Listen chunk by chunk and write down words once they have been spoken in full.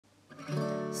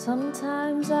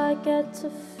Sometimes I get to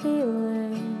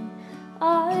feeling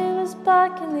I was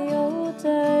back in the old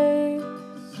days,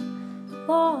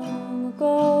 long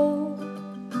ago,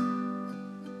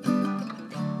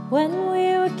 when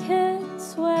we were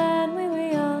kids, when we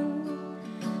were young.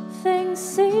 Things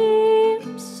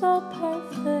seemed so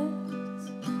perfect,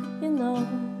 you know.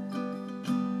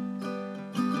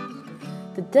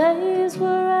 The days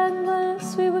were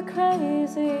endless, we were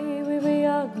crazy, we were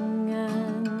young,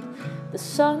 and the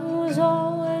sun was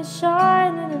always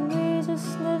shining and we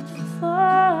just lived for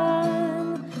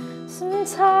fun.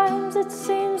 Sometimes it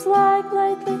seems like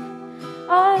lately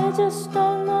I just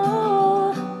don't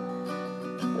know.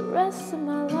 The rest of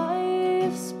my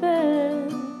life's been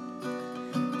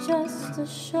just a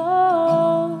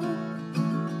show.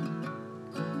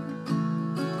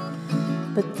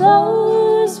 But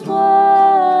those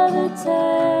were the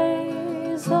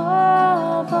days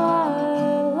of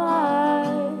our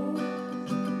lives.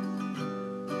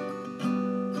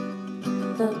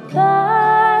 The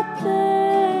bad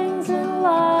things in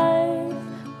life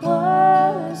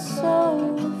were so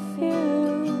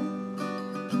few.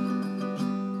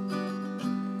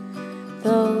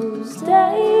 Those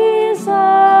days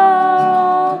are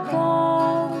all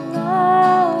gone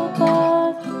now,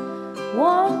 but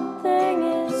one thing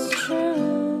is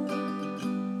true.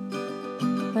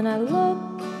 When I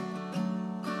look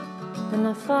and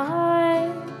I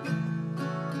find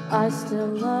I still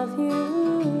love you.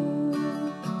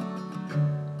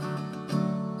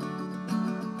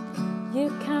 You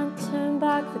can't turn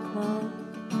back the clock,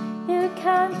 you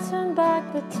can't turn back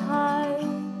the tide.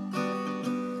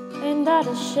 Ain't that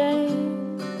a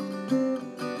shame?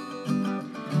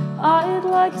 I'd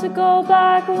like to go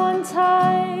back one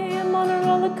time on a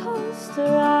roller coaster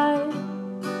ride,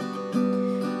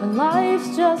 when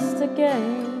life's just a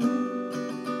game.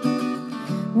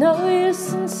 No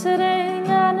use in sitting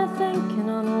and thinking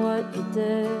on what you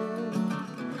did,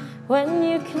 when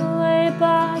you can lay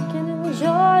back and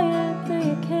enjoy it through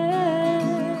your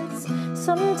kids.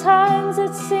 Sometimes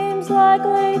it seems like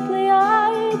lately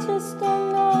I just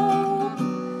don't know.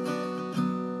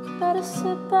 Better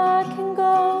sit back and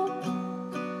go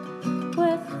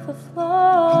with the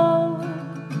flow.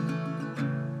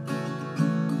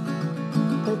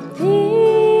 But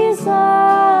these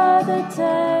are the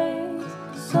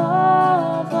days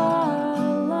of our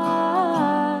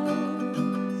lives.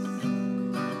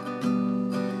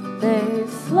 They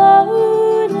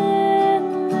float in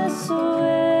the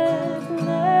swiftness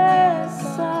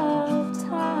of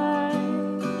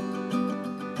time.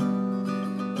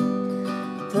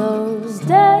 Those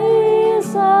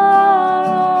days are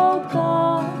all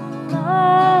gone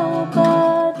now,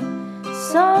 but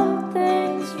some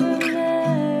things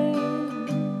remain.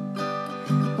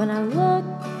 When I look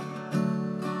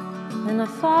and I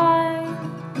find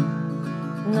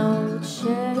no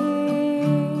change,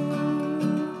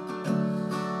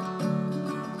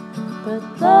 but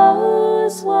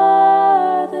those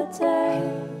were the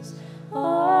days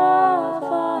of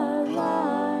our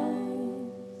lives.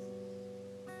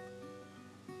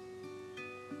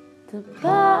 The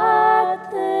bad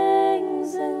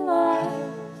things in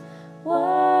life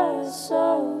were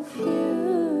so few.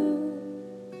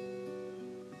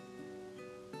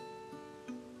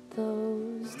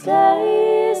 Those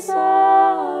days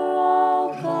are all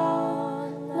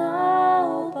gone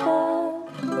now, but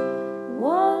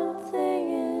one thing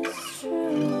is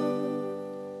true.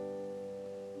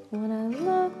 When I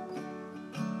look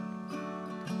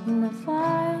and I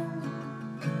find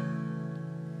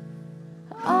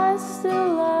I still